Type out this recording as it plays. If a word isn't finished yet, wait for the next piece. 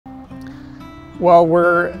Well,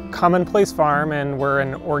 we're Commonplace Farm and we're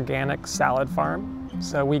an organic salad farm.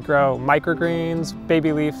 So we grow microgreens,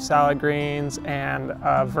 baby leaf salad greens, and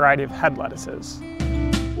a variety of head lettuces.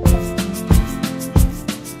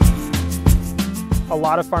 A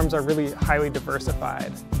lot of farms are really highly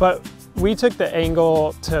diversified, but we took the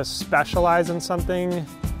angle to specialize in something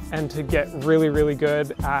and to get really, really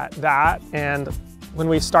good at that. And when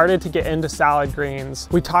we started to get into salad greens,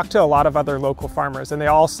 we talked to a lot of other local farmers and they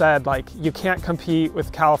all said, like, you can't compete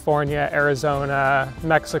with California, Arizona,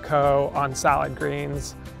 Mexico on salad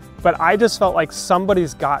greens. But I just felt like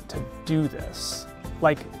somebody's got to do this.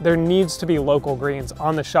 Like, there needs to be local greens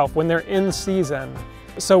on the shelf when they're in season.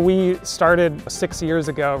 So we started 6 years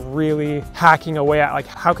ago really hacking away at, like,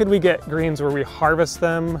 how could we get greens where we harvest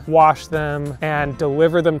them, wash them, and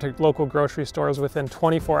deliver them to local grocery stores within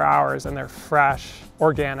 24 hours and they're fresh,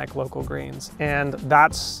 organic local greens. And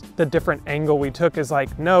that's the different angle we took, is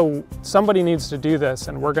like, no, somebody needs to do this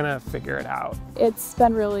and we're gonna figure it out. It's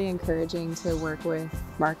been really encouraging to work with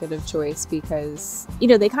Market of Choice because, you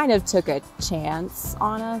know, they kind of took a chance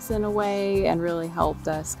on us in a way and really helped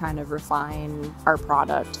us kind of refine our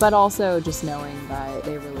product, but also just knowing that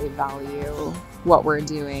they really value what we're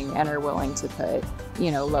doing and are willing to put, you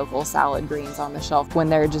know, local salad greens on the shelf. When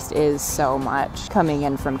there just is so much coming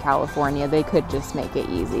in from California, they could just make it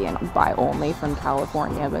easy and buy only from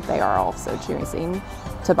California, but they are also choosing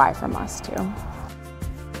to buy from us too.